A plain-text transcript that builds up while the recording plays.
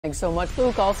Thanks so much,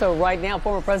 Luke. Also, right now,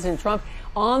 former President Trump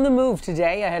on the move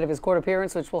today ahead of his court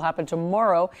appearance, which will happen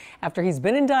tomorrow after he's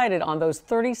been indicted on those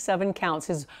 37 counts.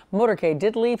 His motorcade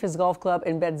did leave his golf club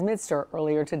in Bedminster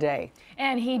earlier today.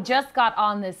 And he just got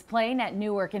on this plane at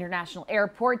Newark International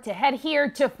Airport to head here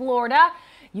to Florida.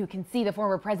 You can see the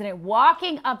former president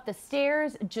walking up the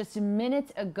stairs just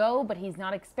minutes ago, but he's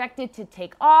not expected to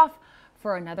take off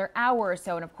for another hour or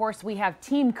so. And of course, we have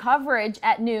team coverage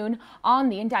at noon on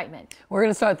the indictment. We're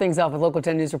going to start things off with Local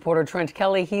 10 News reporter Trent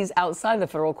Kelly. He's outside the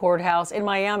federal courthouse in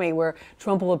Miami, where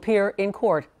Trump will appear in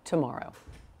court tomorrow.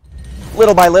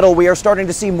 Little by little, we are starting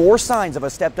to see more signs of a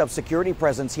stepped-up security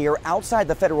presence here outside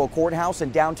the federal courthouse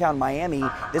in downtown Miami.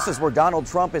 This is where Donald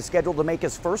Trump is scheduled to make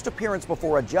his first appearance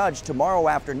before a judge tomorrow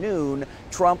afternoon.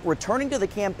 Trump returning to the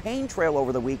campaign trail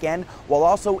over the weekend while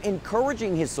also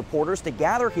encouraging his supporters to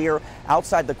gather here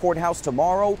outside the courthouse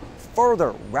tomorrow,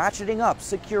 further ratcheting up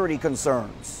security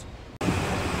concerns.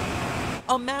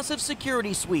 A massive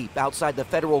security sweep outside the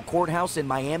federal courthouse in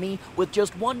Miami with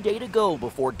just one day to go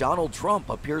before Donald Trump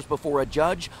appears before a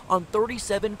judge on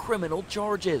 37 criminal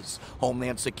charges.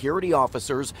 Homeland Security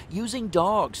officers using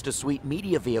dogs to sweep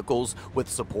media vehicles with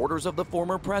supporters of the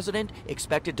former president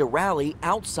expected to rally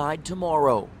outside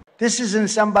tomorrow. This isn't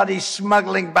somebody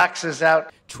smuggling boxes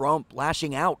out. Trump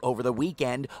lashing out over the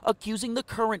weekend, accusing the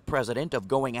current president of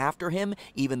going after him,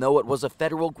 even though it was a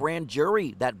federal grand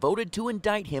jury that voted to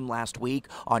indict him last week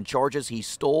on charges he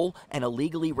stole and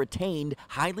illegally retained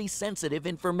highly sensitive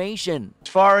information. As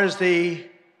far as the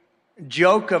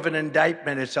joke of an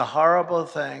indictment, it's a horrible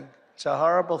thing. It's a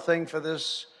horrible thing for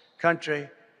this country.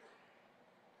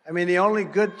 I mean, the only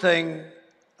good thing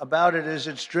about it is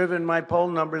it's driven my poll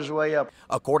numbers way up.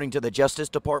 According to the Justice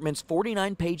Department's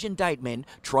 49-page indictment,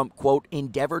 Trump, quote,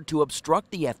 endeavored to obstruct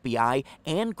the FBI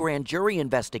and grand jury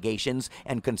investigations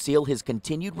and conceal his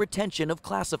continued retention of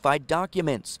classified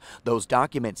documents. Those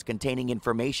documents containing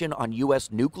information on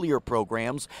U.S. nuclear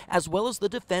programs, as well as the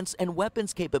defense and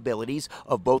weapons capabilities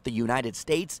of both the United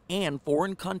States and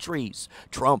foreign countries.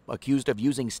 Trump accused of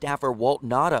using staffer Walt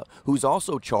Nauta, who's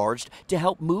also charged, to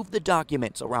help move the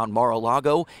documents around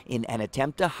Mar-a-Lago in an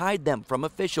attempt to hide them from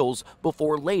officials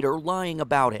before later lying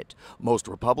about it. Most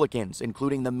Republicans,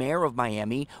 including the mayor of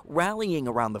Miami, rallying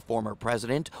around the former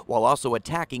president while also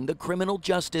attacking the criminal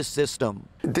justice system.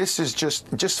 This is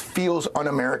just feels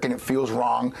un-American. It feels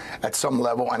wrong at some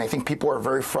level, and I think people are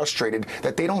very frustrated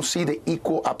that they don't see the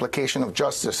equal application of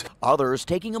justice. Others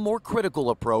taking a more critical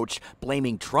approach,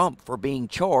 blaming Trump for being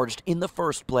charged in the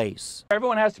first place.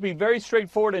 Everyone has to be very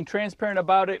straightforward and transparent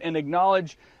about it and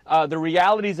acknowledge the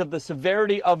realities of the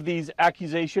severity of these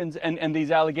accusations and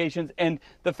these allegations, and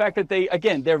the fact that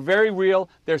they're very real,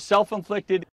 they're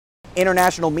self-inflicted.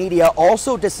 International media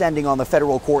also descending on the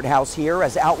federal courthouse here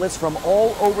as outlets from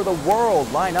all over the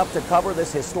world line up to cover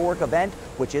this historic event,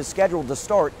 which is scheduled to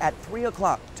start at 3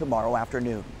 o'clock tomorrow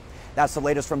afternoon. That's the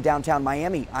latest from downtown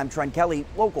Miami. I'm Trent Kelly,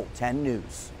 Local 10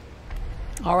 News.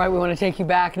 All right, we want to take you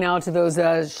back now to those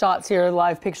shots here,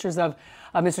 live pictures of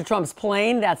Mr. Trump's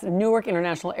plane. That's Newark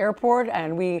International Airport,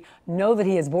 and we know that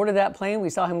he has boarded that plane. We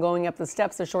saw him going up the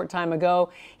steps a short time ago.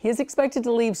 He is expected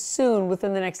to leave soon,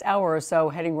 within the next hour or so,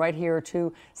 heading right here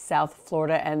to South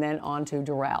Florida and then on to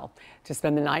Doral to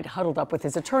spend the night huddled up with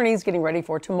his attorneys, getting ready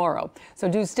for tomorrow. So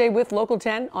do stay with Local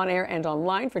 10 on air and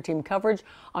online for team coverage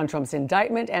on Trump's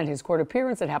indictment and his court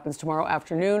appearance that happens tomorrow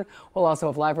afternoon. We'll also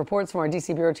have live reports from our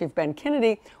D.C. Bureau Chief Ben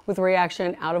Kennedy with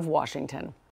reaction out of Washington.